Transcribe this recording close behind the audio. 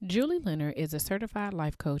Julie Leonard is a certified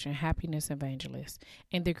life coach and happiness evangelist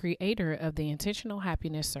and the creator of the Intentional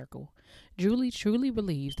Happiness Circle. Julie truly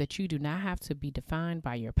believes that you do not have to be defined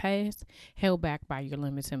by your past, held back by your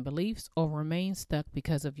limits and beliefs, or remain stuck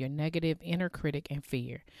because of your negative inner critic and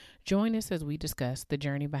fear. Join us as we discuss the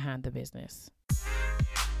journey behind the business.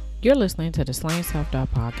 You're listening to the Slaying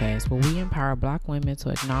Self-Doubt podcast, where we empower Black women to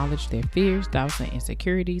acknowledge their fears, doubts, and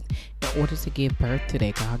insecurities in order to give birth to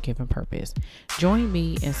their God-given purpose. Join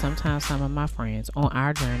me and sometimes some of my friends on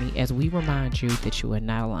our journey as we remind you that you are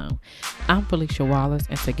not alone. I'm Felicia Wallace,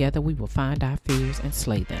 and together we will find our fears and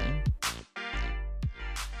slay them.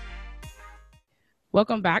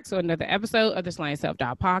 Welcome back to another episode of the Slaying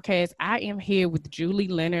Self-Doubt podcast. I am here with Julie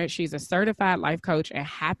Leonard. She's a certified life coach and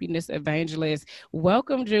happiness evangelist.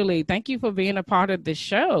 Welcome, Julie. Thank you for being a part of the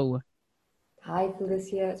show. Hi,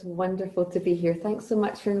 Felicia. It's wonderful to be here. Thanks so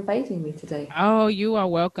much for inviting me today. Oh, you are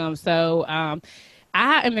welcome. So,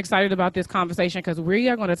 I am excited about this conversation because we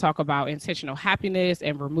are going to talk about intentional happiness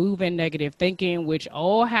and removing negative thinking, which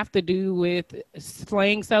all have to do with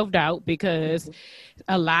slaying self-doubt because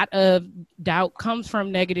a lot of doubt comes from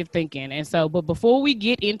negative thinking. And so, but before we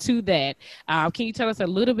get into that, can you tell us a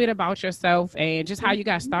little bit about yourself and just how you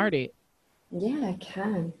got started? Yeah, I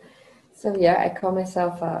can. So yeah, I call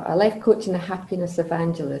myself a life coach and a happiness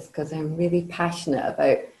evangelist because I'm really passionate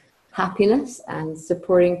about happiness and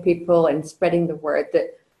supporting people and spreading the word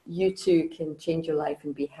that you too can change your life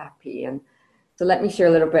and be happy. And so let me share a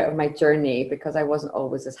little bit of my journey because I wasn't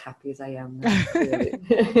always as happy as I am now.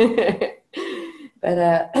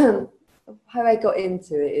 But how I got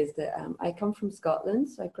into it is that I come from Scotland,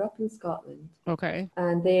 so I grew up in Scotland. Okay.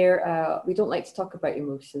 And there, we don't like to talk about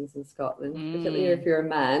emotions in Scotland, particularly if you're a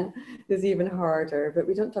man. It's even harder, but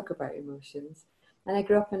we don't talk about emotions. And I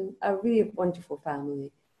grew up in a really wonderful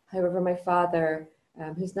family. However, my father,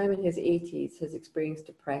 who's now in his 80s, has experienced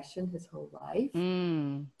depression his whole life.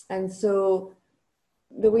 And so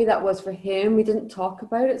the way that was for him, we didn't talk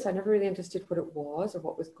about it. So I never really understood what it was or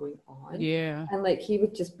what was going on. Yeah. And like, he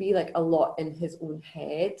would just be like a lot in his own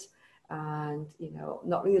head and, you know,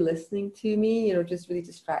 not really listening to me, you know, just really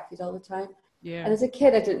distracted all the time. Yeah. And as a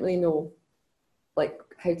kid, I didn't really know like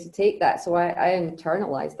how to take that. So I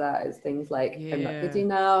internalized that as things like, I'm not good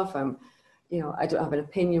enough. I don't have an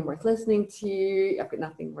opinion worth listening to. I've got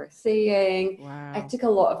nothing worth saying. Wow. I took a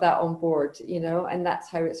lot of that on board, you know, and that's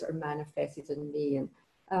how it sort of manifested in me. And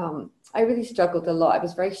I really struggled a lot. I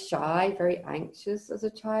was very shy, very anxious as a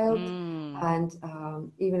child.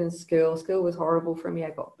 And even in school was horrible for me. I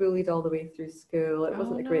got bullied all the way through school. It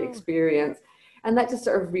wasn't a great experience. And that just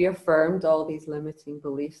sort of reaffirmed all these limiting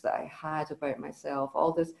beliefs that I had about myself,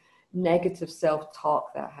 all this negative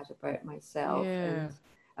self-talk that I had about myself. And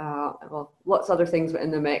lots of other things were in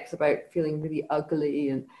the mix about feeling really ugly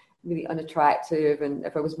and really unattractive. And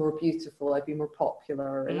if I was more beautiful, I'd be more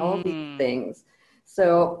popular and all these things.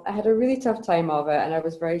 So I had a really tough time of it, and I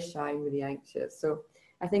was very shy and really anxious. So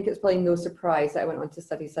I think it's probably no surprise that I went on to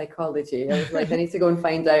study psychology. I was like, I need to go and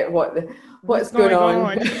find out what's going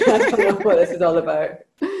on. I don't know what this is all about.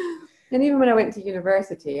 And even when I went to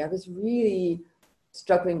university, I was really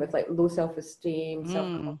struggling with like low self-esteem,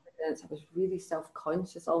 self-confidence. I was really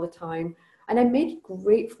self-conscious all the time. And I made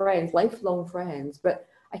great friends, lifelong friends, but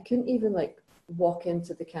I couldn't even like walk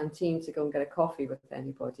into the canteen to go and get a coffee with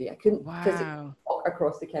anybody. I couldn't physically walk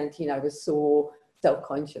across the canteen. I was so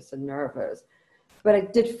self-conscious and nervous. But I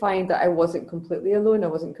did find that I wasn't completely alone. I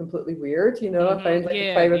wasn't completely weird. You know, I found like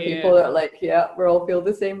a tribe of people that are like, yeah, we all feel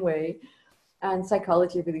the same way. And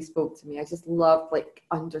psychology really spoke to me. I just loved like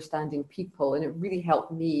understanding people, and it really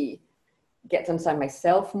helped me get to understand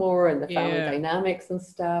myself more and the family dynamics and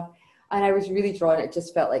stuff. And I was really drawn. It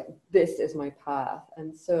just felt like this is my path.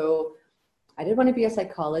 And so I did want to be a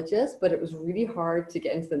psychologist, but it was really hard to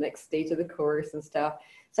get into the next stage of the course and stuff.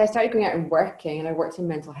 So I started going out and working, and I worked in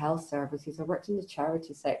mental health services. I worked in the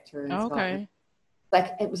charity sector in Scotland.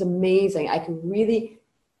 Like, it was amazing. I could really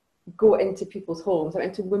go into people's homes, or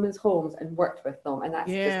into women's homes, and worked with them. And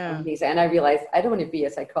that's just amazing. And I realized I don't want to be a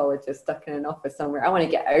psychologist stuck in an office somewhere. I want to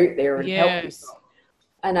get out there and help people.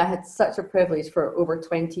 And I had such a privilege for over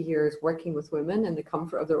 20 years working with women in the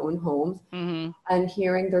comfort of their own homes and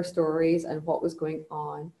hearing their stories and what was going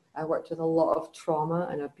on. I worked with a lot of trauma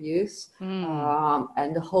and abuse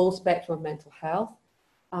and the whole spectrum of mental health.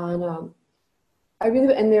 And I really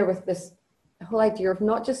went in there with this whole idea of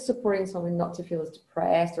not just supporting someone not to feel as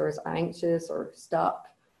depressed or as anxious or stuck,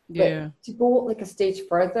 but to go like a stage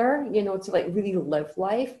further, you know, to like really live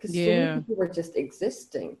life, because so many people were just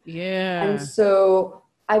existing. And so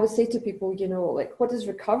I would say to people, you know, like, what does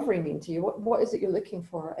recovery mean to you? What is it you're looking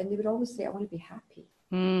for? And they would always say, I want to be happy.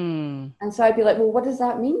 And so I'd be like, well, what does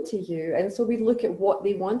that mean to you? And so we'd look at what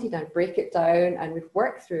they wanted and break it down, and we'd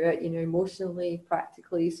work through it, emotionally,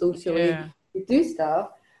 practically, socially. Yeah. We'd do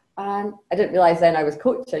stuff. And I didn't realize then I was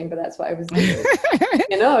coaching, but that's what I was doing.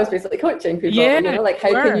 I was basically coaching people, like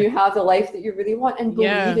how can you have the life that you really want, and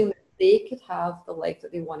believing that they could have the life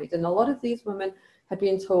that they wanted. And a lot of these women had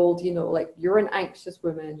been told, like, you're an anxious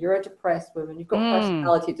woman, you're a depressed woman, you've got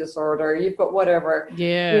personality disorder, you've got whatever,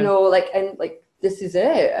 this is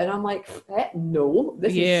it. And I'm like, no,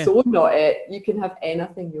 this is so not it. You can have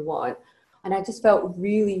anything you want. And I just felt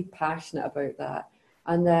really passionate about that.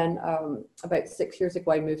 And then about 6 years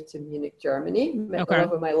ago, I moved to Munich, Germany, met the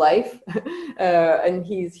love of my life, and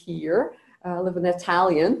he's here. I live with an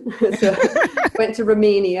Italian, so went to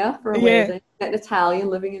Romania for a wedding, met an Italian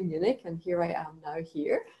living in Munich, and here I am now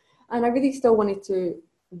here. And I really still wanted to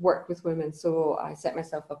work with women, so I set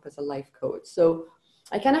myself up as a life coach. So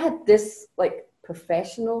I kind of had this like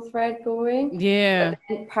professional thread going. Yeah. But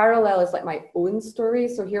in parallel is like my own story.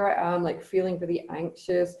 So here I am, like feeling really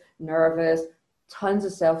anxious, nervous, tons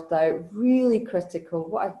of self-doubt, really critical,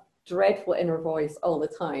 what a dreadful inner voice all the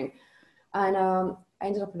time. And I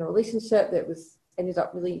ended up in a relationship that ended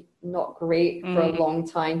up really not great for a long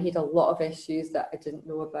time. He had a lot of issues that I didn't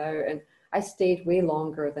know about, and I stayed way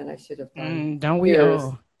longer than I should have done. Don't we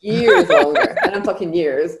all? Years longer. And I'm talking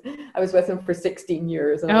years. I was with him for 16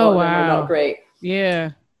 years, and a lot of them were not great.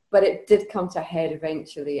 Yeah. But it did come to a head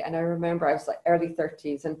eventually. And I remember I was like early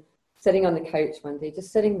 30s and sitting on the couch one day,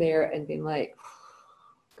 just sitting there and being like,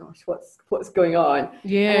 gosh, what's going on?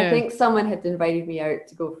 Yeah. And I think someone had invited me out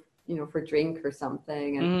to go, for a drink or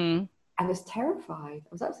something. And I was terrified. I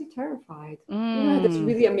was absolutely terrified. I had this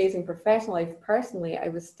really amazing professional life. Personally, I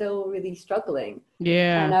was still really struggling.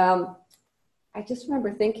 Yeah. And I just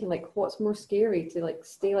remember thinking, like, what's more scary, to like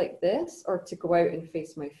stay like this or to go out and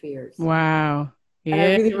face my fears? Wow. Yeah. And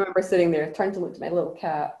I really remember sitting there, turned to look at my little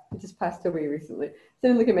cat, who just passed away recently.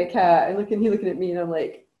 Sitting looking at my cat and he looking at me, and I'm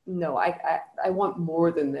like, no, I want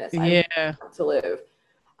more than this. I want to live.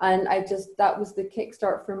 And that was the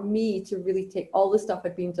kickstart for me to really take all the stuff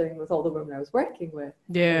I'd been doing with all the women I was working with.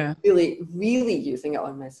 Yeah. Really, really using it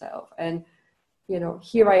on myself. And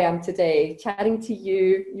here I am today chatting to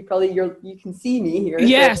you. You can see me here.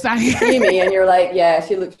 Yes, I see me, and you're like, yeah,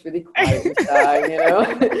 she looks really quiet and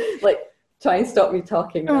shy, like try and stop me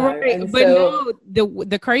talking now. Right. And but no,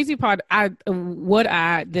 the crazy part,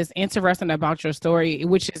 that's interesting about your story,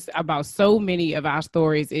 which is about so many of our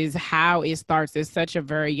stories, is how it starts at such a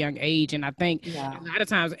very young age. And I think a lot of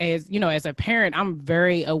times, as a parent, I'm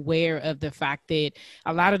very aware of the fact that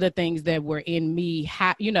a lot of the things that were in me,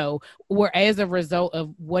 were as a result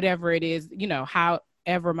of whatever it is,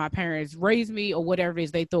 however my parents raised me or whatever it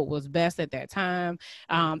is they thought was best at that time.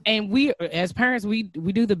 And we, as parents, we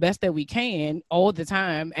do the best that we can all the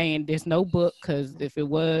time. And there's no book, because if it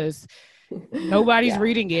was, nobody's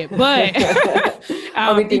reading it, but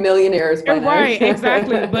we'd be millionaires by now. Right,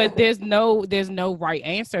 exactly. But there's no right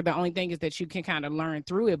answer. The only thing is that you can kind of learn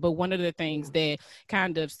through it. But one of the things that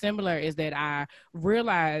kind of similar is that I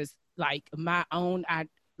realized, like,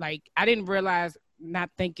 I didn't realize,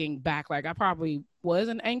 not thinking back, like I probably was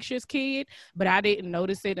an anxious kid, but I didn't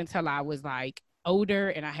notice it until I was like older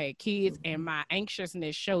and I had kids, and my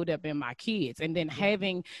anxiousness showed up in my kids, and then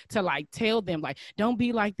having to like tell them, like, don't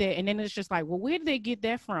be like that. And then it's just like, well, where did they get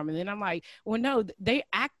that from? And then I'm like, well, no, they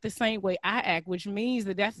act the same way I act, which means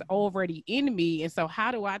that that's already in me. And so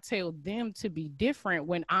how do I tell them to be different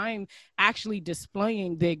when I'm actually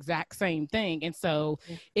displaying the exact same thing? And so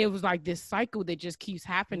it was like this cycle that just keeps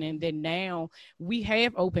happening. Then now we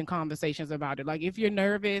have open conversations about it. Like, if you're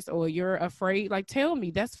nervous or you're afraid, like, tell me,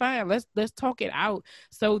 that's fine. Let's talk it out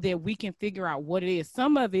so that we can figure out what it is.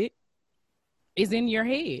 Some of it is in your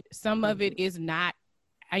head. Some of it is not.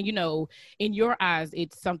 And, in your eyes,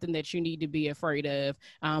 it's something that you need to be afraid of.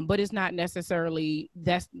 But it's not necessarily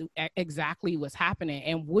that's exactly what's happening.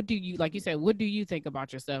 And what do you, like you said, what do you think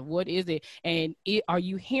about yourself? What is it? And are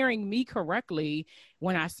you hearing me correctly?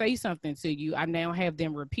 When I say something to you, I now have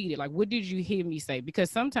them repeat it. Like, what did you hear me say? Because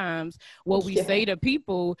sometimes what we say to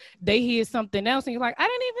people, they hear something else, and you're like, I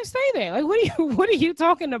didn't even say that. Like, what are you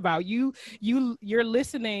talking about? You're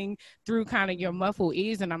listening through kind of your muffled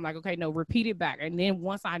ears, and I'm like, okay, no, repeat it back. And then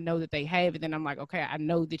once I know that they have it, then I'm like, okay, I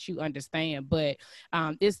know that you understand. But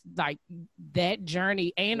it's like that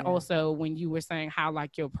journey, and also when you were saying how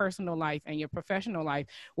like your personal life and your professional life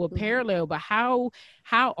will parallel, but how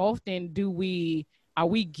often are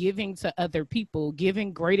we giving to other people,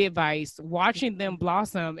 giving great advice, watching them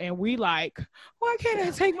blossom, and we like, why can't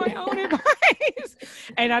I take my own advice?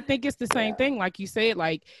 And I think it's the same thing, like you said,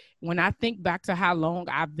 like when I think back to how long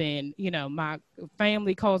I've been, you know, my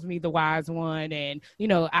family calls me the wise one. And, you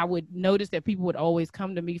know, I would notice that people would always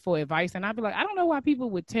come to me for advice. And I'd be like, I don't know why people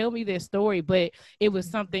would tell me this story, but it was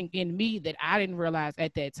something in me that I didn't realize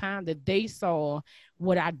at that time that they saw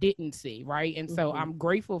what I didn't see. Right. And so I'm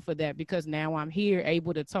grateful for that, because now I'm here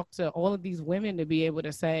able to talk to all of these women to be able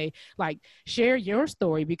to say, like, share your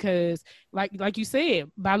story, because like you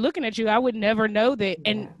said, by looking at you, I would never know that.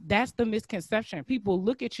 And that's the misconception. People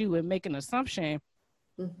look at you and make an assumption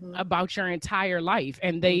about your entire life,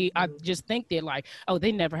 and they just think they're like, oh,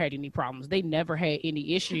 they never had any problems, they never had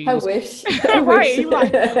any issues. I wish. Right. You're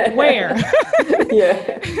like, where?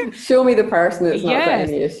 Yeah, show me the person that's not got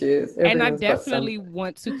any issues. And I definitely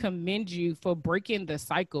want to commend you for breaking the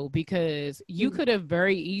cycle, because you could have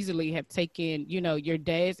very easily have taken, you know, your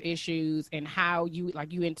dad's issues and how you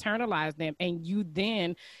internalized them, and you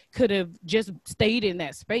then could have just stayed in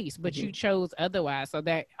that space, but you chose otherwise. So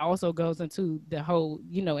that also goes into the whole,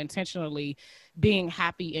 you know, intentionally being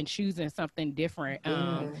happy and choosing something different.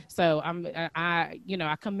 So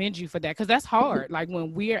I commend you for that, because that's hard. Like,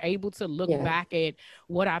 when we are able to look back at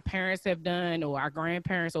what our parents have done, or our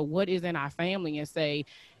grandparents, or what is in our family, and say,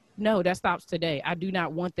 no, that stops today. I do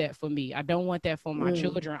not want that for me. I don't want that for my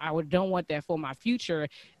children. I don't want that for my future.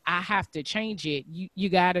 I have to change it. You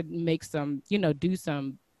got to make some, you know, do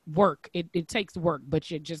some work. It takes work, but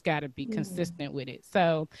you just got to be consistent with it.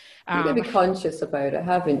 So you've got to be conscious about it,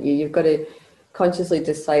 haven't you? You've got to consciously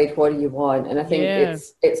decide what do you want. And I think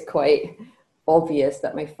it's quite obvious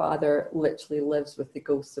that my father literally lives with the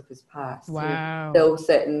ghosts of his past. Wow. Still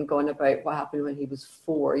sitting going about what happened when he was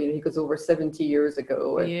 4. You know, he goes over 70 years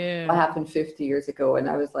ago, and what happened 50 years ago. And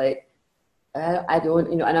I was like, I don't,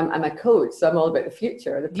 you know, and I'm a coach, so I'm all about the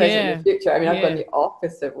future, the present and the future. I mean, I've gone the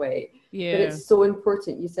opposite way. But it's so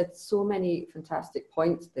important. You said so many fantastic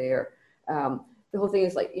points there. The whole thing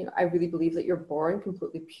is, like, you know, I really believe that you're born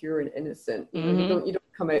completely pure and innocent. You know, you don't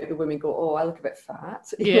come out of the womb and go, oh, I look a bit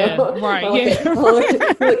fat. Right.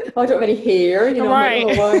 I don't have any hair. You know, I'm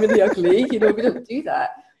like, oh, I'm really ugly. You know, we don't do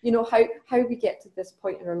that. You know, how we get to this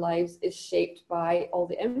point in our lives is shaped by all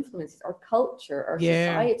the influences, our culture, our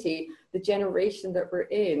society, the generation that we're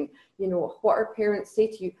in. You know, what our parents say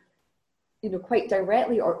to you, you know, quite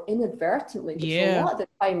directly or inadvertently. A lot of the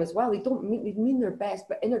time as well, they mean their best,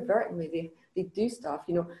 but inadvertently they do stuff.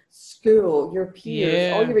 You know, school, your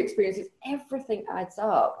peers, all your experiences, everything adds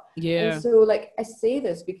up. And so, like, I say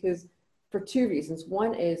this because for 2 reasons.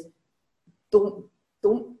 One is, don't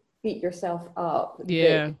beat yourself up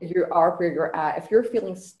that you are where you're at. If you're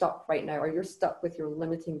feeling stuck right now, or you're stuck with your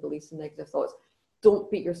limiting beliefs and negative thoughts, don't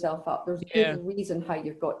beat yourself up. There's good reason how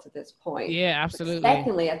you've got to this point. Yeah, absolutely. But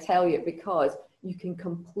secondly, I tell you, because you can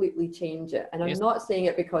completely change it. And I'm not saying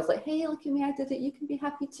it because, like, hey, look at me, I did it, you can be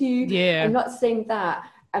happy too. Yeah. I'm not saying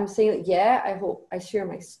that. I'm saying that, I hope I share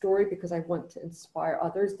my story because I want to inspire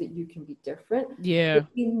others that you can be different. But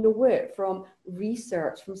we know it from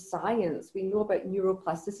research, from science. We know about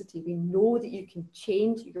neuroplasticity. We know that you can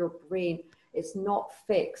change your brain. It's not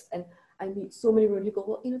fixed. And I meet so many women who go,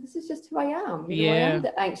 well, you know, this is just who I am. You know, I am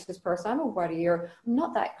the anxious person. I'm a worrier. I'm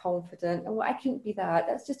not that confident. And I couldn't be that.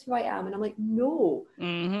 That's just who I am. And I'm like, no,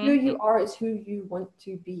 who you are is who you want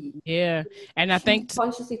to be. Yeah. And I think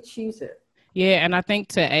consciously choose it. Yeah. And I think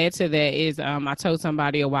to add to that is, I told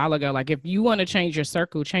somebody a while ago, like, if you want to change your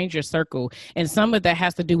circle, change your circle. And some of that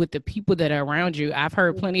has to do with the people that are around you. I've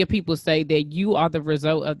heard plenty of people say that you are the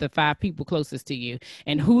result of the 5 people closest to you,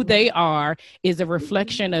 and who they are is a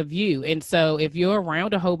reflection of you. And so if you're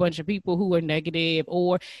around a whole bunch of people who are negative,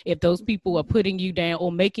 or if those people are putting you down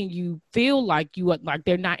or making you feel like you are, like,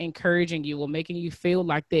 they're not encouraging you or making you feel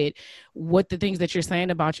like that, what the things that you're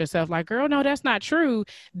saying about yourself, like, girl, no, that's not true,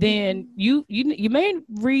 then you may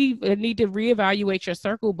need to reevaluate your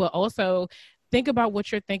circle, but also think about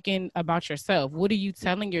what you're thinking about yourself. What are you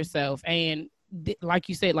telling yourself? And like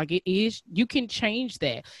you said, like, it is, you can change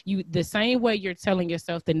that. The same way you're telling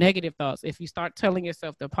yourself the negative thoughts, if you start telling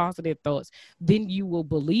yourself the positive thoughts, then you will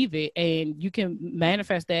believe it, and you can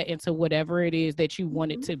manifest that into whatever it is that you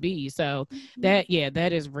want it to be. So that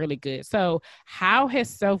is really good. So how has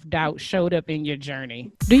self-doubt showed up in your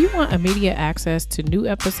journey? Do you want immediate access to new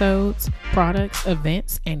episodes, products,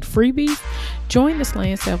 events, and freebies? Join the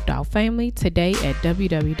Slaying Self-Doubt family today at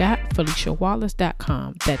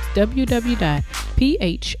www.FeliciaWallace.com. That's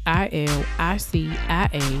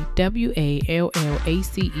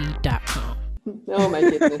www.PHILICIAWALLACE.com. Oh my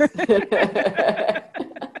goodness.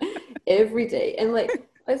 Every day. And, like,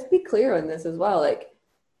 let's be clear on this as well. Like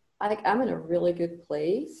I'm in a really good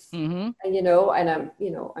place, and, you know, and I'm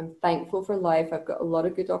thankful for life. I've got a lot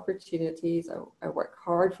of good opportunities. I work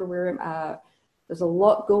hard for where I'm at. There's a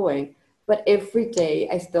lot going. But every day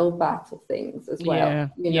I still battle things as well. Yeah.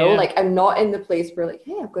 You know, Yeah. like I'm not in the place where like,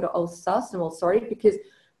 hey, I've got it all sussed, I'm all sorry, because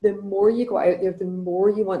the more you go out there, the more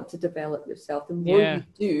you want to develop yourself, the more Yeah. you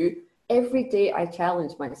do. Every day I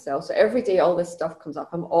challenge myself. So every day all this stuff comes up,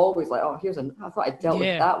 I'm always like, oh, I thought I dealt with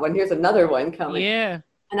Yeah. that one. Here's another one coming. Yeah.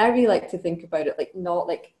 And I really like to think about it like not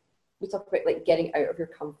like we talk about like getting out of your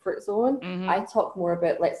comfort zone. Mm-hmm. I talk more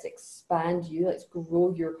about let's expand you, let's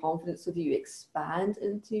grow your confidence so that you expand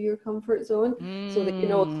into your comfort zone. So that, you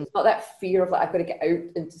know, it's not that fear of like I've got to get out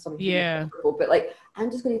into something comfortable, but like I'm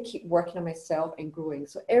just going to keep working on myself and growing.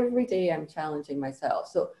 So every day I'm challenging myself.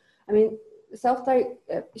 So I mean, self-doubt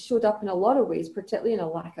showed up in a lot of ways, particularly in a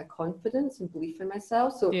lack of confidence and belief in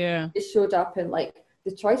myself. So it showed up in like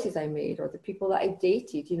the choices I made or the people that I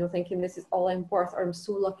dated, you know, thinking this is all I'm worth, or I'm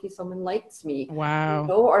so lucky someone likes me. Wow. You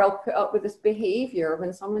know, or I'll put up with this behavior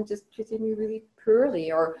when someone just treated me really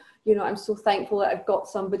poorly, or, you know, I'm so thankful that I've got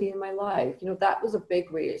somebody in my life. You know, that was a big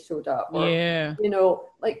way it showed up. Or, you know,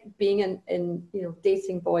 like being in, you know,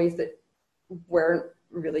 dating boys that weren't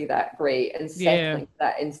really that great and settling for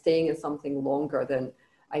that and staying in something longer than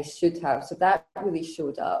I should have. So that really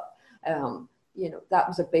showed up. You know, that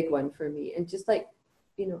was a big one for me. And just like,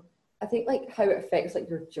 you know, I think like how it affects like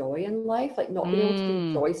your joy in life, like not being able to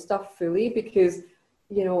enjoy stuff fully because,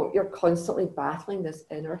 you know, you're constantly battling this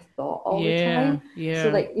inner thought all the time. So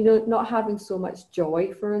like, you know, not having so much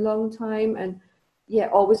joy for a long time and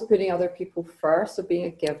always putting other people first. So being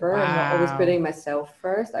a giver and not always putting myself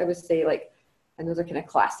first. I would say like, and those are kind of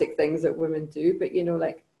classic things that women do, but you know,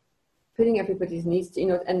 like putting everybody's needs to, you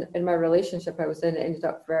know, and in my relationship I was in, it ended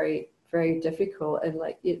up very, very difficult and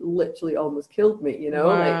like it literally almost killed me, you know,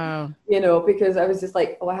 like, you know, because I was just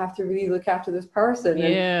like, oh, I have to really look after this person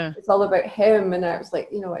and it's all about him. And I was like,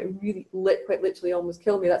 you know, it really quite literally almost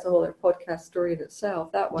killed me. That's a whole other podcast story in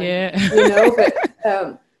itself, that one, you know,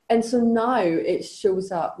 but and so now it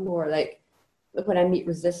shows up more like when I meet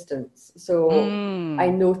resistance. So I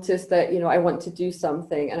notice that, you know, I want to do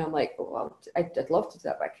something and I'm like, oh, well, I'd love to do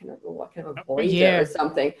that, but I kind of avoid it or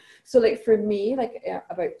something. So like for me, like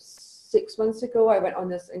about 6 months ago, I went on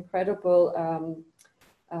this incredible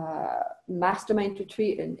mastermind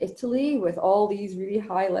retreat in Italy with all these really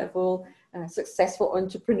high level successful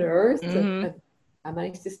entrepreneurs. And I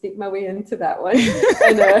managed to sneak my way into that one.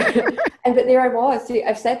 But there I was. See,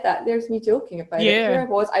 I've said that. There's me joking about it. Here I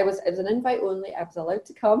was. It was an invite only. I was allowed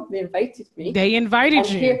to come. They invited me. They invited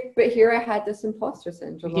you. But here I had this imposter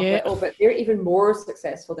syndrome. Like, oh, but they're even more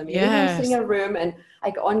successful than me. And I'm sitting in a room and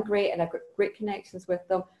I got on great and I've got great connections with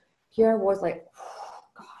them. Here I was like, oh,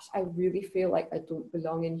 gosh, I really feel like I don't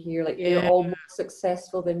belong in here. Like they're all more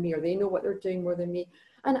successful than me, or they know what they're doing more than me.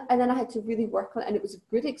 And then I had to really work on it. And it was a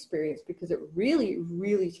good experience because it really,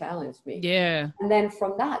 really challenged me. Yeah. And then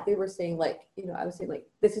from that, they were saying like, you know, I was saying like,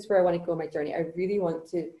 this is where I want to go on my journey. I really want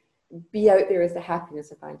to be out there as the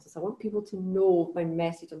happiness evangelist. I want people to know my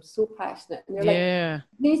message. I'm so passionate. And they're like,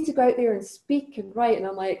 you need to go out there and speak and write. And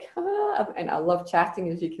I'm like, and I love chatting,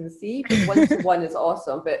 as you can see, but one-to-one is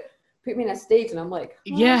awesome. But put me in a stage and I'm like,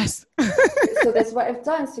 yes. So that's what I've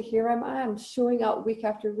done. So here I am showing up week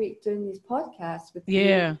after week doing these podcasts with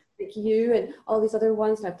you, like you and all these other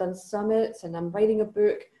ones. And I've done summits and I'm writing a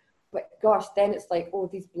book. But gosh, then it's like, oh,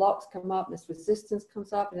 these blocks come up, and this resistance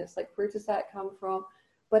comes up, and it's like, where does that come from?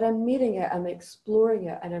 But I'm meeting it, I'm exploring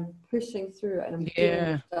it, and I'm pushing through it, and I'm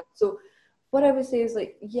doing stuff. So what I would say is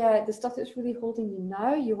like, the stuff that's really holding you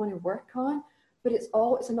now, you want to work on. But it's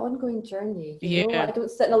an ongoing journey, you know. I don't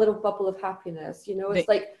sit in a little bubble of happiness, you know. It's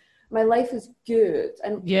like my life is good,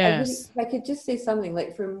 and if I could just say something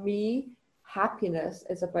like, for me, happiness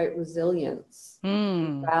is about resilience,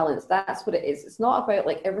 balance. That's what it is. It's not about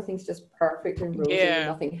like everything's just perfect and rosy and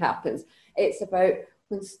nothing happens. It's about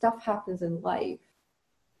when stuff happens in life,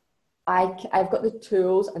 I've got the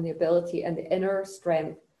tools and the ability and the inner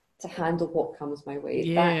strength to handle what comes my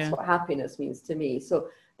way. That's what happiness means to me. So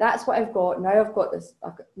that's what I've got. Now I've got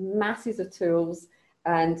masses of tools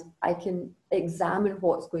and I can examine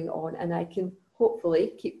what's going on and I can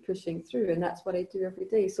hopefully keep pushing through. And that's what I do every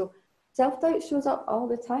day. So self-doubt shows up all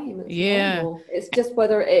the time. It's normal. It's just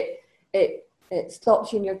whether it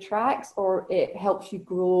stops you in your tracks or it helps you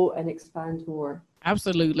grow and expand more.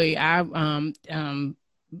 Absolutely.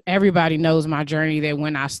 Everybody knows my journey, that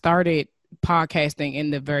when I started podcasting in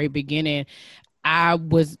the very beginning, I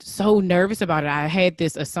was so nervous about it. I had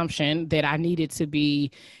this assumption that I needed to be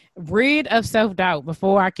rid of self-doubt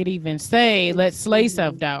before I could even say, let's slay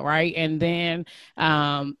self-doubt, right? And then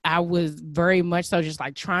I was very much so just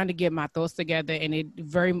like trying to get my thoughts together. And it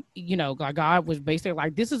very, like God was basically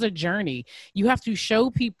like, this is a journey. You have to show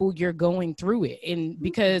people you're going through it. And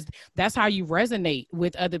because that's how you resonate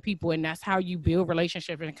with other people. And that's how you build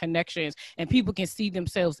relationships and connections. And people can see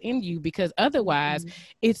themselves in you, because otherwise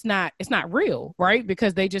it's not real, right?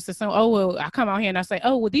 Because they just assume, oh, well, I come out here and I say,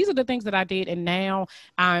 oh, well, these are the things that I did, and now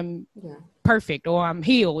I'm perfect, or I'm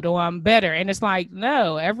healed, or I'm better. And it's like,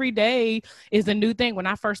 no, every day is a new thing. When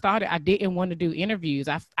I first started, I didn't want to do interviews.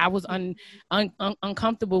 I was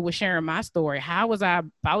uncomfortable with sharing my story. How was I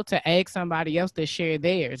about to ask somebody else to share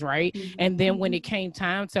theirs, right? And then when it came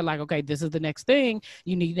time to like, okay, this is the next thing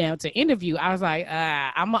you need now to interview, I was like,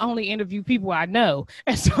 I'm gonna only interview people I know.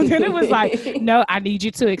 And so then it was like, no, I need you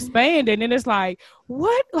to expand. And then it's like,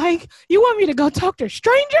 what? Like, you want me to go talk to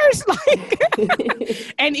strangers?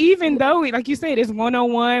 Like, and even though, like you said, it's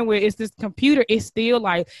one-on-one where it's this computer, it's still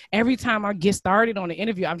like every time I get started on the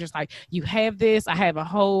interview, I'm just like, you have this. I have a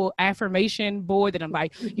whole affirmation board that I'm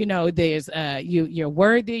like, there's you're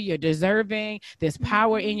worthy, you're deserving, there's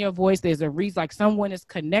power in your voice, there's a reason, like someone is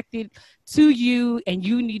connected to you and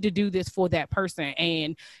you need to do this for that person.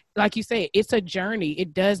 And like you said, it's a journey.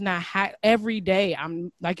 It does not every day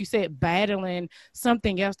I'm, like you said, battling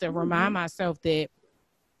something else to remind myself that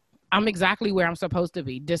I'm exactly where I'm supposed to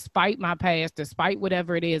be, despite my past, despite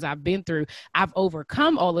whatever it is I've been through. I've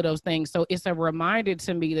overcome all of those things. So it's a reminder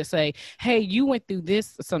to me to say, hey, you went through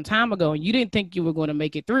this some time ago and you didn't think you were going to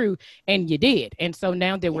make it through, and you did. And so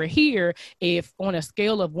now that we're here, if on a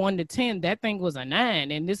scale of 1 to 10, that thing was a 9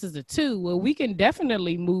 and this is a 2, well, we can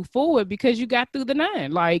definitely move forward because you got through the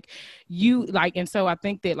 9. And so I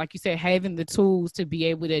think that, like you said, having the tools to be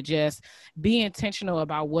able to just be intentional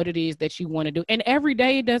about what it is that you want to do. And every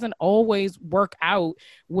day it doesn't always work out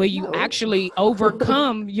where you actually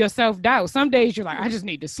overcome your self-doubt. Some days you're like, I just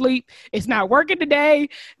need to sleep. It's not working today.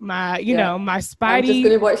 My spidey. I'm just going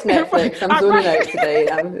to watch Netflix. I'm zoning out today.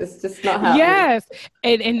 It's just not happening. Yes.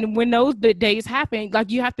 And when those days happen,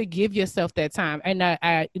 like you have to give yourself that time.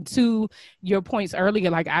 And to your points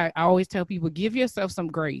earlier, like I always tell people, give yourself some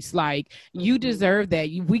grace. Like you deserve that.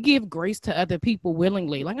 We give grace to other people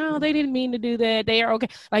willingly. Like, oh, they didn't mean to do that. They are okay.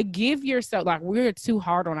 Like give yourself, like we're too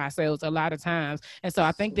hard on ourselves a lot of times. And so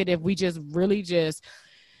I think that if we just really just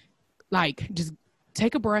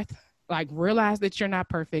take a breath, like realize that you're not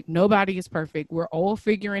perfect. Nobody is perfect. We're all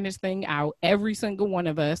figuring this thing out. Every single one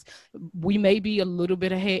of us. We may be a little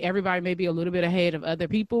bit ahead. Everybody may be a little bit ahead of other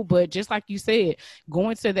people, but just like you said,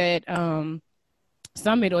 going to that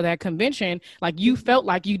summit or that convention, like you felt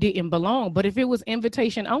like you didn't belong, but if it was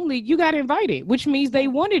invitation only, you got invited, which means they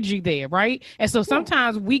wanted you there, right? And so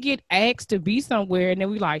sometimes we get asked to be somewhere and then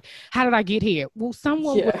we like, how did I get here? Well,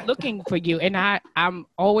 someone was looking for you. And I'm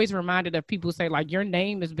always reminded of people say like your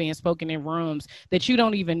name is being spoken in rooms that you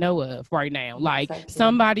don't even know of right now. Like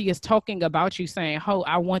somebody is talking about you saying, oh,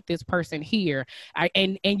 I want this person here.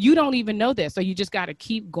 And you don't even know that. So you just got to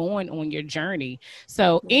keep going on your journey.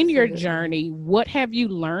 So in your journey, what have you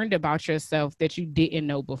learned about yourself that you didn't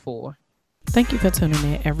know before? Thank you for tuning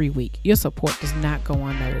in every week. Your support does not go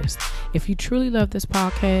unnoticed. If you truly love this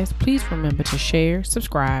podcast, please remember to share,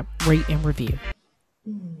 subscribe, rate, and review.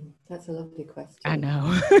 That's a lovely question. I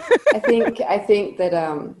know. I think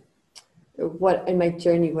that what in my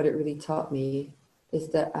journey, what it really taught me is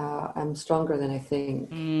that I'm stronger than I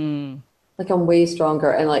think. Like I'm way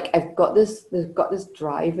stronger, and like I've got this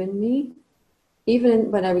drive in me.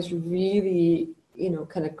 Even when I was really,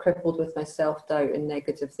 kind of crippled with my self-doubt and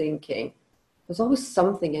negative thinking, there's always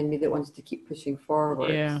something in me that wants to keep pushing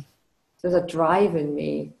forward. Yeah. There's a drive in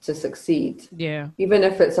me to succeed. Yeah. Even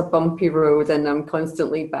if it's a bumpy road and I'm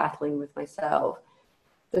constantly battling with myself,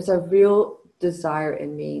 there's a real desire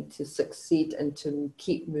in me to succeed and to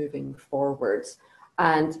keep moving forwards.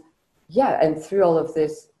 And through all of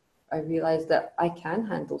this, I realized that I can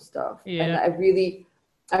handle stuff. Yeah. And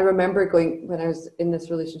I remember going when I was in this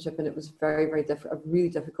relationship, and it was very, very difficult, a really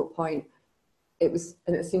difficult point. It was,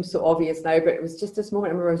 and it seems so obvious now, but it was just this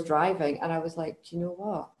moment. I remember I was driving, and I was like, "Do you know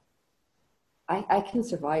what? I can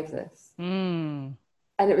survive this." And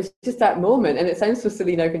it was just that moment, and it sounds so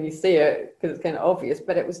silly now when you say it because it's kind of obvious,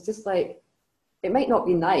 but it was just like, it might not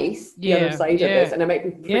be nice the other side of this, and it might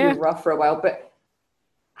be pretty rough for a while, but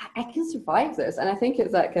I can survive this. And I think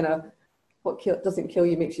it's that kind of, what doesn't kill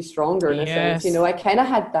you makes you stronger in a sense. I kind of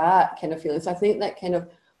had that kind of feeling. So I think that kind of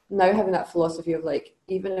now having that philosophy of like,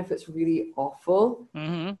 even if it's really awful,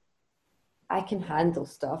 I can handle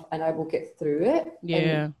stuff and I will get through it. Yeah.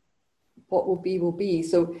 And what will be, will be.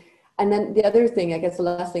 So, And then the other thing, I guess the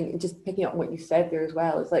last thing, just picking up on what you said there as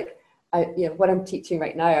well, is like, what I'm teaching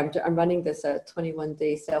right now, I'm running this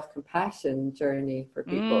 21-day self-compassion journey for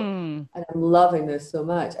people, and I'm loving this so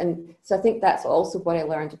much. And so I think that's also what I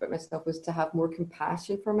learned about myself, was to have more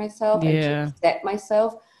compassion for myself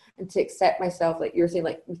and to accept myself, like you're saying,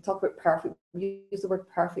 like we talk about perfect, we use the word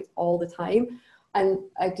perfect all the time. And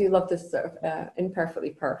I do love this sort of imperfectly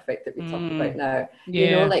perfect that we talk about now. Yeah.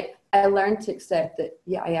 You know, like I learned to accept that,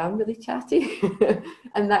 yeah, I am really chatty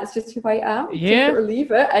and that's just who I am. Yeah. Take it or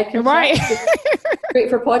leave it. I can chat. Great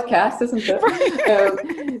for podcasts, isn't it?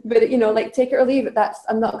 Right. But, you know, like take it or leave it.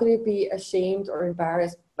 I'm not going to be ashamed or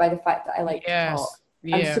embarrassed by the fact that I like to talk.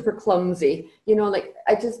 Yeah. I'm super clumsy. You know, like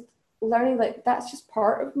I just learning like that's just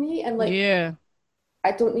part of me. And like,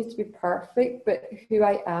 I don't need to be perfect, but who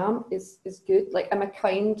I am is good. Like I'm a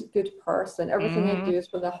kind, good person. Everything I do is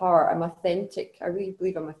from the heart. I'm authentic. I really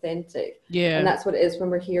believe I'm authentic. Yeah. And that's what it is when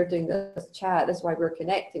we're here doing this chat. That's why we're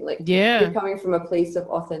connecting. Like you're coming from a place of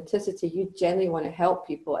authenticity. You genuinely want to help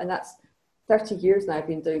people. And that's 30 years now I've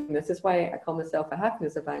been doing this. That's why I call myself a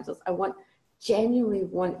happiness evangelist. I genuinely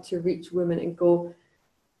want to reach women and go,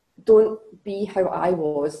 don't be how I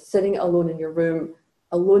was, sitting alone in your room,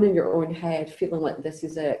 alone in your own head, feeling like this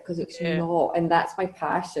is it, because it's not. And that's my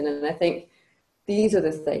passion. And I think these are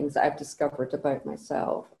the things that I've discovered about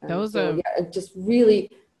myself. And just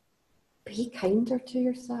really be kinder to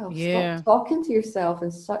yourself. Stop talking to yourself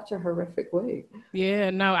in such a horrific way. Yeah,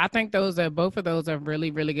 no, I think both of those are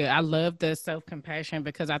really, really good. I love the self-compassion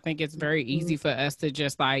because I think it's very easy for us to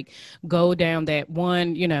just like go down that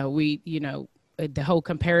one, the whole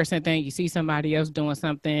comparison thing. You see somebody else doing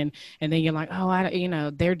something and then you're like,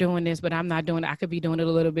 oh, they're doing this, but I'm not doing it. I could be doing it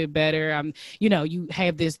a little bit better. You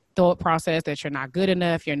have this thought process that you're not good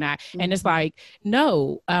enough. You're not. And it's like,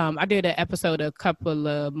 no, I did an episode a couple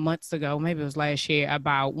of months ago, maybe it was last year,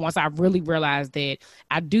 about once I really realized that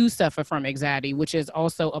I do suffer from anxiety, which is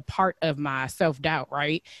also a part of my self-doubt.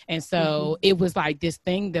 Right. And so it was like this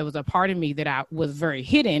thing that was a part of me that I was very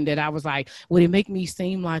hidden, that I was like, would it make me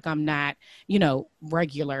seem like I'm not,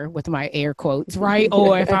 regular, with my air quotes, right?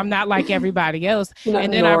 Or if I'm not like everybody else.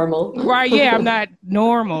 And then normal. I'm not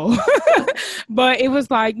normal. But it was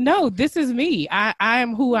like, no, this is me. I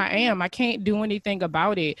am who I am. I can't do anything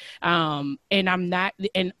about it. And I'm not.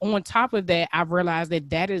 And on top of that, I realized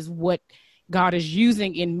that is what God is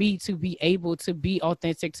using in me to be able to be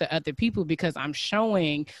authentic to other people, because I'm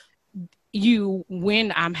showing you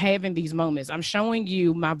when I'm having these moments. I'm showing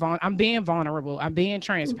you I'm being vulnerable. I'm being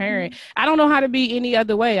transparent. I don't know how to be any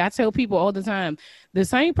other way. I tell people all the time, the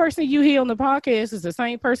same person you hear on the podcast is the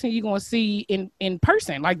same person you're going to see in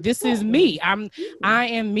person. Like, this is me. I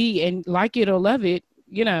am me, and like it or love it,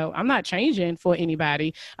 I'm not changing for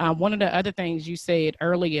anybody. One of the other things you said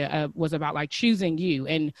earlier was about like choosing you.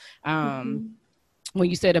 And, when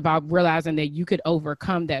you said about realizing that you could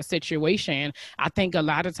overcome that situation, I think a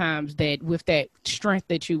lot of times that with that strength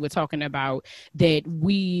that you were talking about, that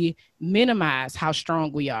we minimize how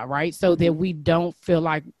strong we are, right? So that we don't feel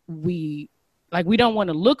like we don't want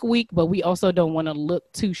to look weak, but we also don't want to look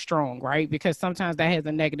too strong, right? Because sometimes that has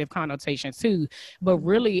a negative connotation too. But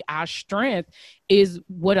really, our strength is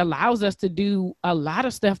what allows us to do a lot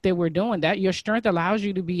of stuff that we're doing. That your strength allows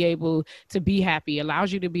you to be able to be happy,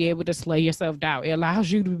 allows you to be able to slay your self-doubt. It allows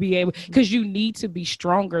you to be able, because you need to be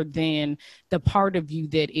stronger than the part of you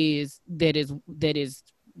that is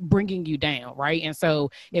bringing you down, right? And so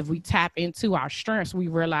if we tap into our strengths, we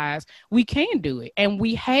realize we can do it, and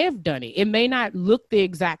we have done it. It may not look the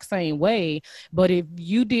exact same way, but if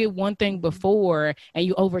you did one thing before and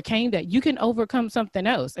you overcame that, you can overcome something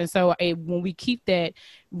else. And so when we keep that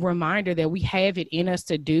reminder that we have it in us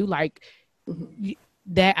to do, like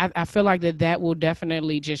that, I feel like that will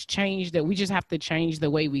definitely just change that. We just have to change the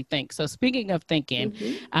way we think. So speaking of thinking,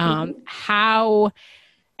 how,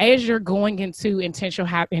 as you're going into intentional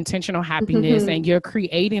happiness and you're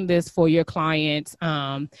creating this for your clients,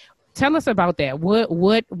 tell us about that.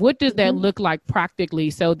 What does that look like practically,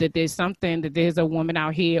 so that there's a woman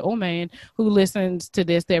out here, oh man, who listens to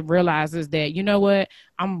this, that realizes that, you know what,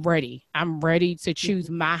 I'm ready to choose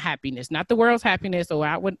my happiness, not the world's happiness, or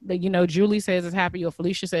Julie says it's happy or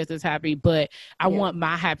Felicia says it's happy, but I want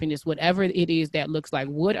my happiness, whatever it is that looks like.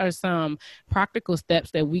 What are some practical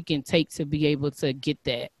steps that we can take to be able to get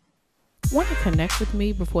that? Want to connect with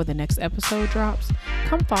me before the next episode drops?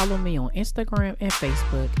 Come follow me on Instagram and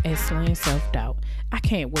Facebook at Slaying Self-Doubt. I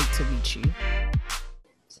can't wait to meet you.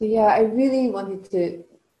 So I really wanted to,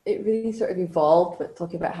 it really sort of evolved with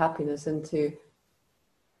talking about happiness and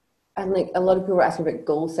like a lot of people were asking about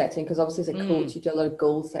goal setting, because obviously as a coach you do a lot of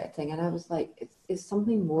goal setting, and I was like, it's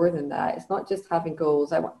something more than that. It's not just having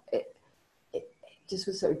goals. just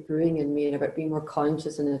was sort of brewing in me, and about being more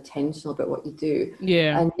conscious and intentional about what you do.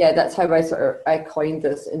 Yeah. And that's how I coined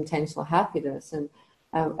this intentional happiness. And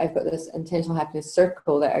I've got this intentional happiness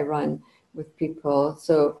circle that I run with people.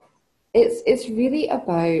 So it's really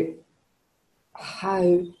about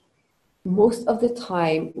how most of the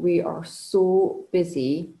time we are so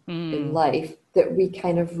busy in life that we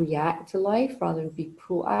kind of react to life rather than be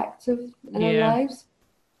proactive in our lives.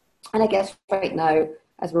 And I guess right now,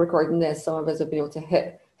 as we're recording this, some of us have been able to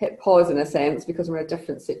hit pause in a sense because we're in a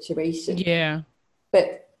different situation. Yeah.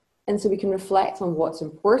 And so we can reflect on what's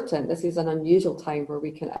important. This is an unusual time where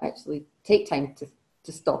we can actually take time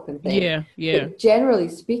to stop and think. Yeah. But generally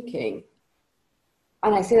speaking,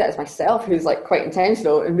 and I say that as myself, who's like quite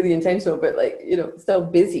intentional and really intentional, but like, still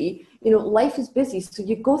busy, life is busy. So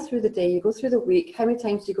you go through the day, you go through the week. How many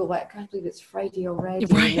times do you go, like, I can't believe it's Friday already?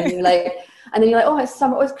 Right. And then you're like, oh, it's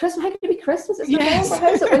summer. Oh, it's Christmas. How can it be Christmas? It's November.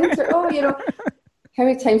 How's it winter? Oh, how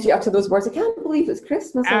many times do you utter those words? I can't believe it's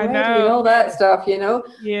Christmas already, and all that stuff,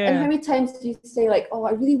 Yeah. And how many times do you say, like, oh,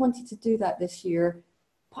 I really wanted to do that this year,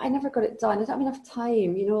 but I never got it done. I don't have enough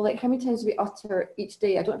time, like how many times do we utter each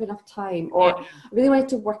day, I don't have enough time, or I really wanted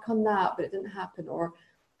to work on that, but it didn't happen. Or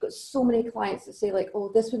I've got so many clients that say, like, oh,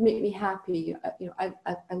 this would make me happy. I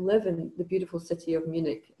live in the beautiful city of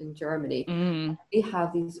Munich in Germany. We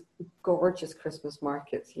have these gorgeous Christmas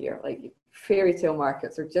markets here, like fairy tale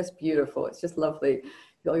markets are just beautiful. It's just lovely.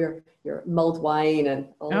 You got your mulled wine and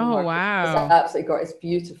all the markets. Wow. It's absolutely gorgeous. It's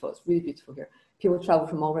beautiful. It's really beautiful here. People travel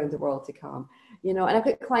from all around the world to come. And I've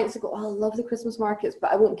got clients that go, oh, I love the Christmas markets,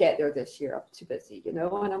 but I won't get there this year. I'm too busy, And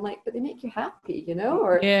I'm like, but they make you happy,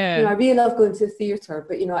 Or, I really love going to the theatre,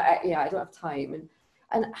 but, I don't have time.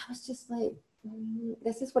 And I was just like,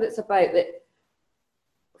 this is what it's about. That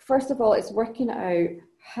first of all, it's working out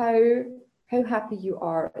how happy you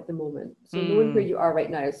are at the moment. So knowing where you are right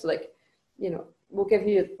now. So like, we'll give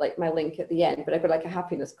you like my link at the end, but I've got like a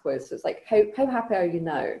happiness quiz. So it's like, how happy are you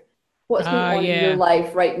now? What's going on in your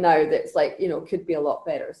life right now that's like, could be a lot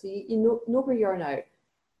better. So you know where you are now.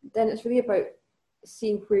 Then it's really about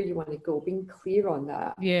seeing where you want to go, being clear on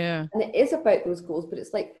that. Yeah. And it is about those goals, but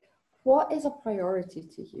it's like, what is a priority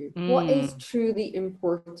to you? What is truly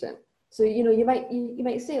important? So, you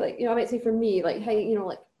might say, like, I might say for me, like, hey,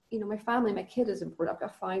 my family, my kid is important. I've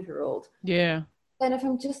got a 5-year-old. Yeah. Then if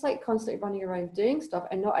I'm just like constantly running around doing stuff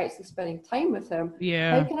and not actually spending time with him,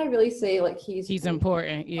 yeah, how can I really say like he's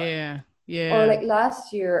important? Yeah. Or like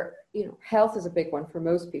last year, health is a big one for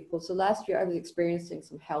most people. So last year I was experiencing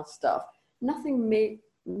some health stuff, nothing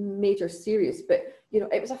major serious, but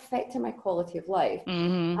it was affecting my quality of life.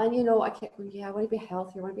 And I kept going, I want to be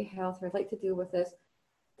healthier. I'd like to deal with this.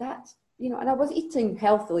 That's and I was eating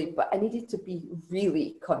healthily, but I needed to be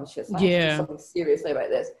really conscious. I had to do something seriously about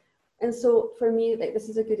this. And so for me, like, this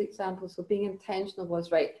is a good example. So being intentional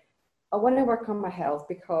was, right, I want to work on my health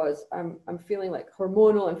because I'm feeling like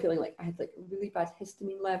hormonal. I'm feeling like I had like really bad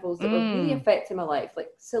histamine levels that were really affecting my life, like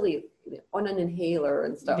silly, on an inhaler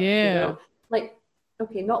and stuff. Like,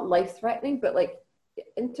 okay, not life threatening, but like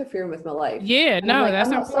interfering with my life.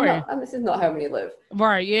 That's important. This is not how many live.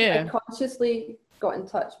 Right. Yeah. I consciously got in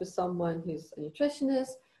touch with someone who's a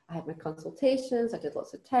nutritionist. I had my consultations. I did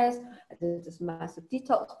lots of tests. I did this massive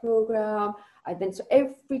detox program. So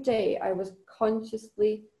every day I was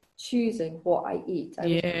consciously choosing what I eat. I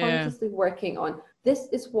was consciously working on, this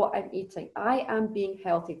is what I'm eating. I am being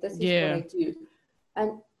healthy. This is what I do.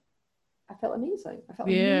 And I felt amazing. I felt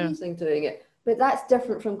amazing doing it. But that's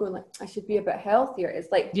different from going like, I should be a bit healthier.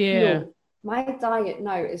 It's like, no, my diet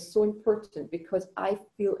now is so important because I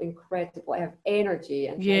feel incredible. I have energy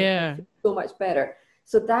and I feel so much better.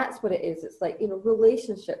 So that's what it is. It's like,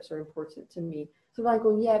 relationships are important to me. So when I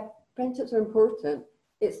go, friendships are important.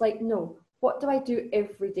 It's like, no, what do I do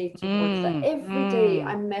every day towards that? Every day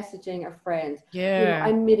I'm messaging a friend.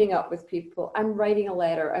 I'm meeting up with people. I'm writing a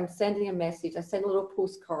letter. I'm sending a message. I send a little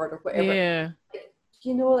postcard or whatever.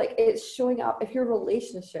 Like it's showing up. If your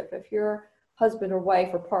relationship, if your husband or wife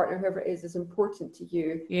or partner, whoever it is important to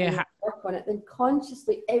you, and you work on it, then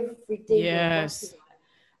consciously every day you're working on it.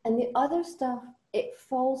 And the other stuff, it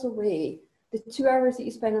falls away. The 2 hours that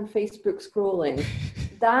you spend on Facebook scrolling,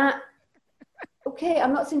 okay,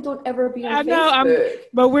 I'm not saying don't ever be on Facebook.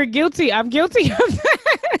 But we're guilty. I'm guilty of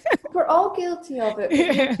that. We're all guilty of it.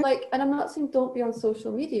 And I'm not saying don't be on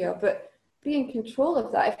social media, but be in control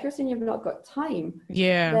of that. If you're saying you've not got time,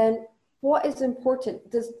 then what is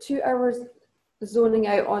important? Does 2 hours zoning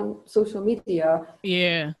out on social media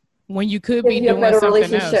when you could be doing a better something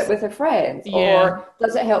relationship else with a friend? Or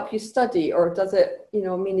does it help you study? Or does it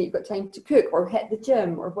mean that you've got time to cook or hit the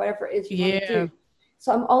gym or whatever it is you want to do?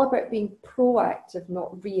 So I'm all about being proactive,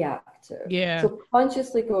 not reactive. Yeah. So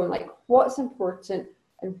consciously going like, what's important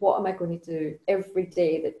and what am I going to do every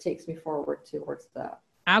day that takes me forward towards that?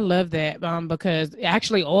 I love that because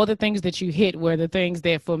actually all the things that you hit were the things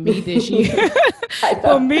that for me this year,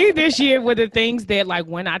 for me this year were the things that like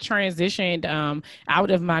when I transitioned out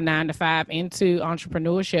of my 9 to 5 into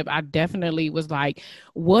entrepreneurship, I definitely was like,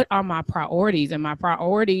 what are my priorities? And my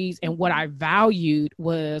priorities and what I valued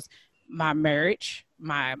was my marriage,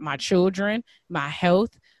 my children, my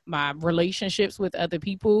health, my relationships with other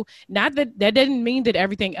people. Not that that didn't mean that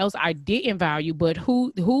everything else I didn't value, but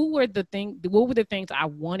what were the things I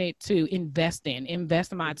wanted to invest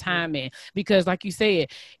my time in? Because like you said,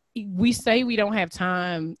 we say we don't have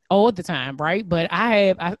time all the time, right? But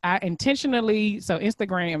I intentionally, so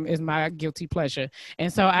Instagram is my guilty pleasure.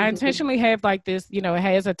 And so I intentionally have like this, it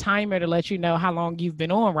has a timer to let you know how long you've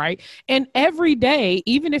been on, right? And every day,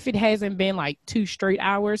 even if it hasn't been like 2 straight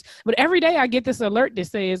hours, but every day I get this alert that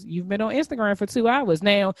says you've been on Instagram for 2 hours.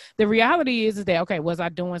 Now, the reality is that, okay, was I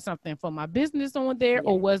doing something for my business on there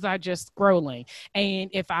or was I just scrolling? And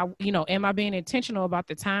if I, am I being intentional about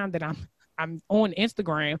the time that I'm on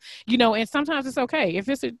Instagram, and sometimes it's okay. If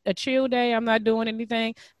it's a chill day, I'm not doing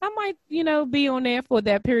anything, I might, be on there for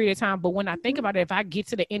that period of time. But when I think about it, if I get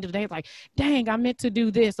to the end of the day, it's like, dang, I meant to do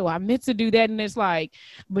this or I meant to do that. And it's like,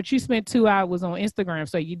 but you spent 2 hours on Instagram.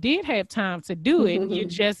 So you did have time to do it. You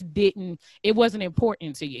just didn't, it wasn't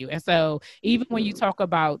important to you. And so even when you talk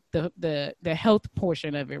about the health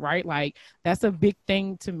portion of it, right? Like that's a big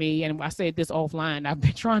thing to me. And I said this offline, I've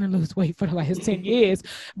been trying to lose weight for the last 10 years,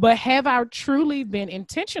 but have I truly been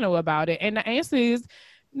intentional about it? And the answer is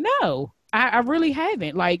no, I really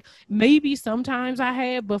haven't. Like maybe sometimes I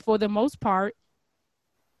have, but for the most part,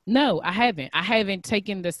 no, I haven't. I haven't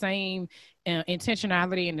taken the same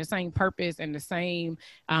intentionality and the same purpose and the same,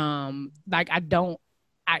 like I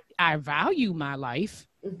value my life.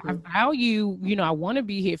 I value, I want to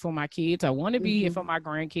be here for my kids. I want to be here for my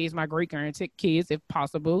grandkids, my great grandkids, if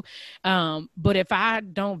possible. But if I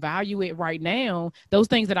don't value it right now, those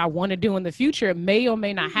things that I want to do in the future may or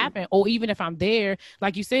may not happen. Or even if I'm there,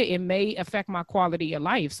 like you said, it may affect my quality of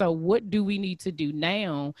life. So what do we need to do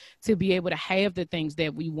now to be able to have the things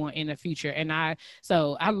that we want in the future? And I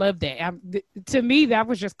love that. To me, that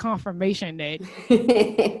was just confirmation that,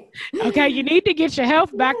 okay, you need to get your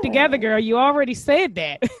health back together, girl. You already said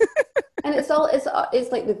that. And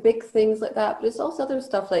it's like the big things like that, but it's also other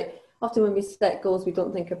stuff. Like often when we set goals, we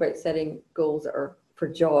don't think about setting goals that are for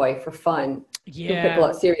joy, for fun. Yeah. Pick a lot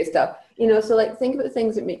of serious stuff, so like think about the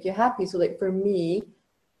things that make you happy. So like for me,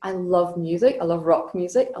 I love music. I love rock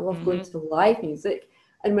music. I love going to live music.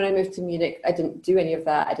 And when I moved to Munich, I didn't do any of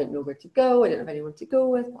that. I didn't know where to go. I didn't have anyone to go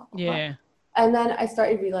with. Blah, blah, yeah. Blah. And then I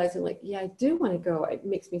started realizing like, yeah, I do want to go. It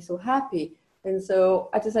makes me so happy. And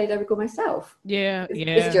so I decided I would go myself. Yeah,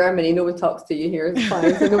 It's Germany. No one talks to you here. It's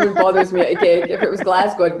fine. So no one bothers me at a gig. If it was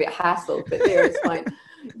Glasgow, it'd be a hassle. But there, it's fine.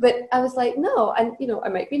 But I was like, no. And, I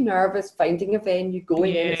might be nervous finding a venue,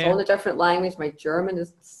 going in. It's all in a different language. My German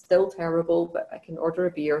is still terrible, but I can order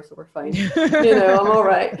a beer, so we're fine. I'm all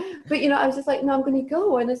right. But, I was just like, no, I'm going to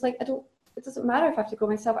go. And it's like, it doesn't matter if I have to go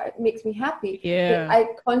myself. It makes me happy. Yeah. But I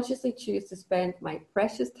consciously choose to spend my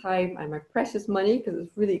precious time and my precious money, because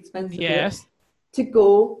it's really expensive. Yes. To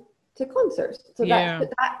go to concerts. So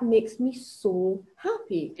that makes me so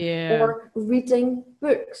happy. Yeah. Or reading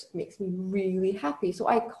books makes me really happy. So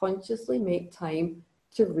I consciously make time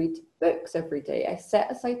to read books every day. I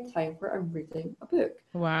set aside time where I'm reading a book.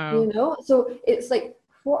 Wow. So it's like,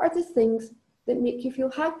 what are the things that make you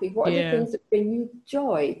feel happy? What are the things that bring you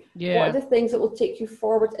joy? Yeah. What are the things that will take you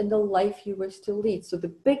forward in the life you wish to lead? So the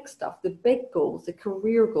big stuff, the big goals, the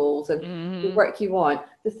career goals, and the work you want,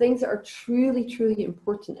 the things that are truly, truly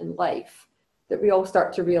important in life that we all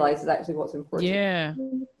start to realize is actually what's important. Yeah.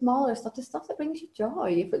 Smaller stuff, the stuff that brings you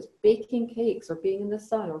joy. If it's baking cakes or being in the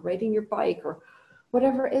sun or riding your bike or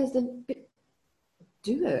whatever it is, then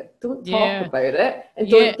do it. Don't talk about it, and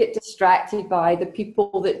don't get distracted by the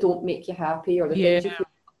people that don't make you happy or the things you feel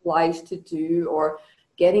obliged to do or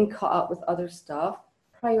getting caught up with other stuff.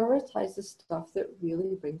 Prioritize the stuff that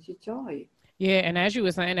really brings you joy. Yeah, and as you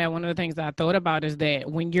were saying that, one of the things I thought about is that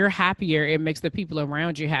when you're happier, it makes the people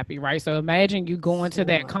around you happy, right? So imagine you going to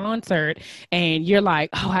that concert and you're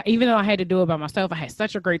like, oh, even though I had to do it by myself, I had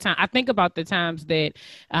such a great time. I think about the times that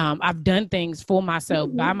I've done things for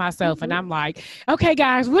myself, by myself, and I'm like, okay,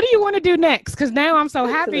 guys, what do you want to do next? Because now I'm so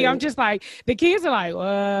happy. I'm just like, the kids are like,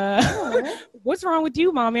 what's wrong with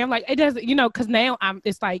you, mommy? I'm like, it doesn't, because now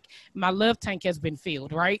it's like my love tank has been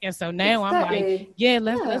filled, right? And so now I'm like,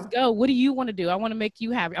 let's go. What do you want to do? I want to make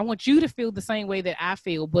you happy. I want you to feel the same way that I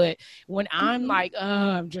feel. But when I'm like,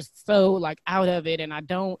 I'm just so like out of it, and I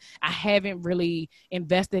haven't really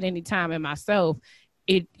invested any time in myself,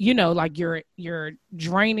 it, like you're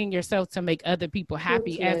draining yourself to make other people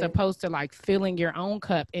happy, as opposed to like filling your own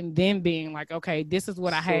cup and then being like, okay, this is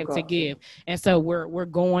what I have to give. And so we're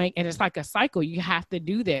going, and it's like a cycle. You have to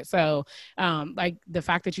do that. So like the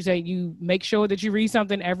fact that you say you make sure that you read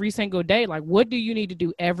something every single day, like what do you need to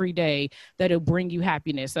do every day that'll bring you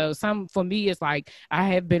happiness? So for me, it's like I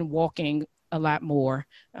have been walking a lot more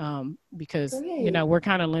because we're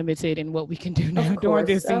kind of limited in what we can do now during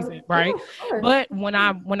this season, right? But when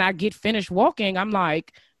I get finished walking, I'm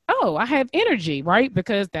like, oh, I have energy, right?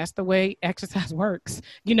 Because that's the way exercise works.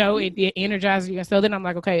 It energizes you. And so then I'm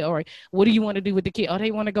like, okay, all right, what do you want to do with the kid? Oh,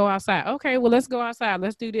 they want to go outside. Okay, well, let's go outside.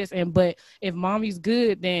 Let's do this. But if mommy's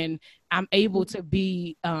good, then I'm able to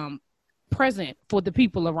be present for the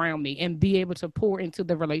people around me and be able to pour into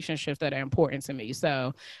the relationships that are important to me.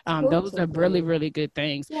 So those are really, really good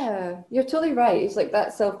things. Yeah, you're totally right. It's like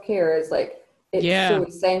that self-care is like, it's so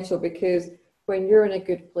essential, because when you're in a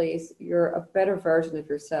good place, you're a better version of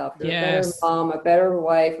yourself. You're a better mom, a better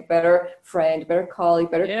wife, a better friend, a better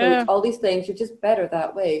colleague, better coach, all these things. You're just better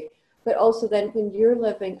that way. But also then when you're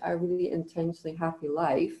living a really intentionally happy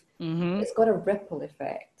life, it's got a ripple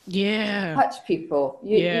effect. Touch people.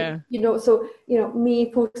 So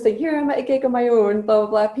me posting, here I'm at a gig on my own, blah blah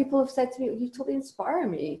blah. People have said to me, you totally inspire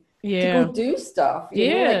me to go do stuff.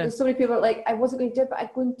 You know? Like, there's so many people are like, I wasn't going to do it, but I'm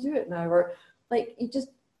going to do it now. Or like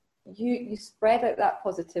you spread out that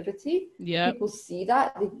positivity. People see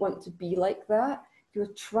that, they want to be like that. You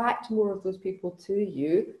attract more of those people to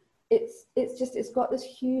you. It's got this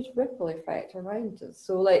huge ripple effect around us.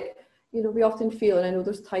 So like, we often feel, and I know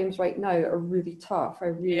those times right now are really tough. I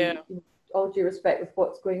really, all due respect with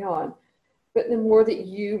what's going on. But the more that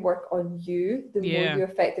you work on you, the more you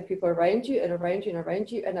affect the people around you and around you and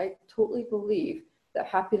around you. And I totally believe that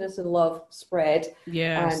happiness and love spread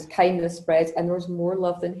and kindness spreads, and there's more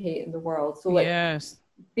love than hate in the world. So like,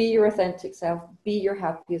 be your authentic self, be your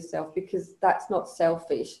happiest self, because that's not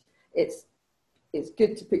selfish. It's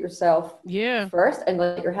good to put yourself first and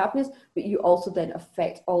like your happiness, but you also then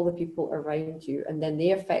affect all the people around you, and then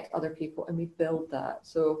they affect other people, and we build that.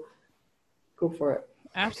 So go for it.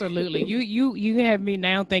 Absolutely. You have me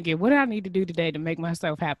now thinking, what do I need to do today to make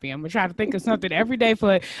myself happy? I'm going to try to think of something every day I'm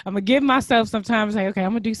going to give myself some time to say, okay,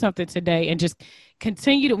 I'm going to do something today, and just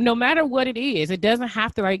continue to, no matter what it is. It doesn't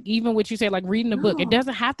have to, like, even what you say, like reading a book, it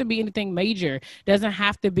doesn't have to be anything major. It doesn't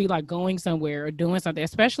have to be like going somewhere or doing something,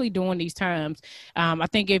 especially during these times. I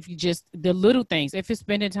think if you just, the little things, if it's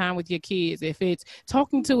spending time with your kids, if it's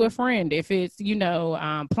talking to a friend, if it's,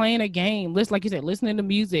 playing a game, like you said, listening to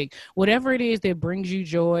music, whatever it is that brings you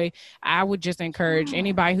joy, I would just encourage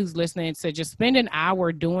anybody who's listening to just spend an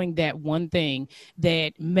hour doing that one thing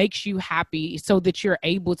that makes you happy, so that you're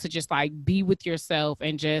able to just like be with yourself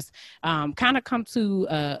and just kind of come to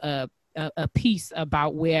a peace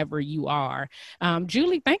about wherever you are.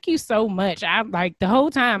 Julie, thank you so much. I like the whole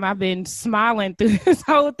time I've been smiling through this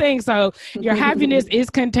whole thing. So your happiness is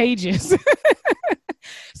contagious.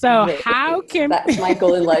 So that's my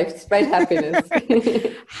goal in life, spread happiness.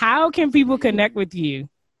 How can people connect with you?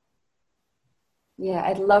 Yeah,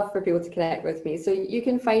 I'd love for people to connect with me. So you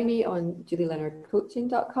can find me on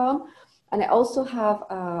julieleonardcoaching.com. And I also have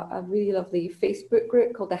a really lovely Facebook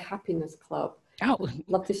group called the Happiness Club. Oh,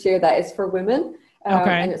 love to share that. It's for women.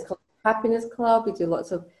 And it's called Happiness Club. We do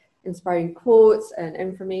lots of inspiring quotes and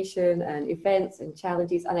information and events and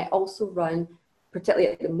challenges. And I also run,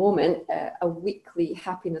 particularly at the moment, a weekly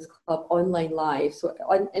Happiness Club online live. So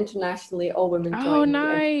internationally, all women join. Oh,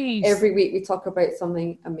 nice. Every week we talk about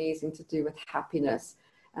something amazing to do with happiness.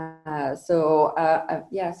 So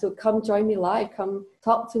come join me live, come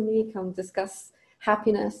talk to me, come discuss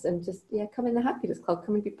happiness, and just come in the Happiness Club,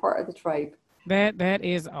 come and be part of the tribe. That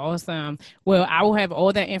is awesome. Well, I will have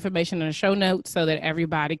all that information in the show notes so that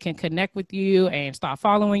everybody can connect with you and start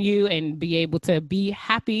following you and be able to be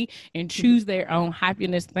happy and choose their own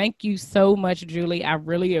happiness. Thank you so much, Julie. I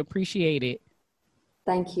really appreciate it.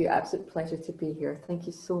 Thank you. Absolute pleasure to be here. Thank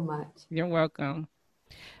you so much. You're welcome.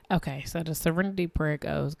 Okay, so the serenity prayer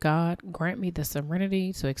goes, God, grant me the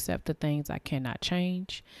serenity to accept the things I cannot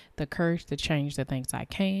change, the courage to change the things I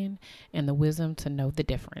can, and the wisdom to know the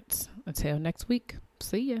difference. Until next week,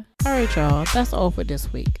 see ya. All right, y'all, that's all for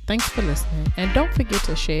this week. Thanks for listening. And don't forget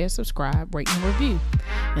to share, subscribe, rate, and review.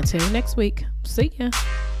 Until next week, see ya.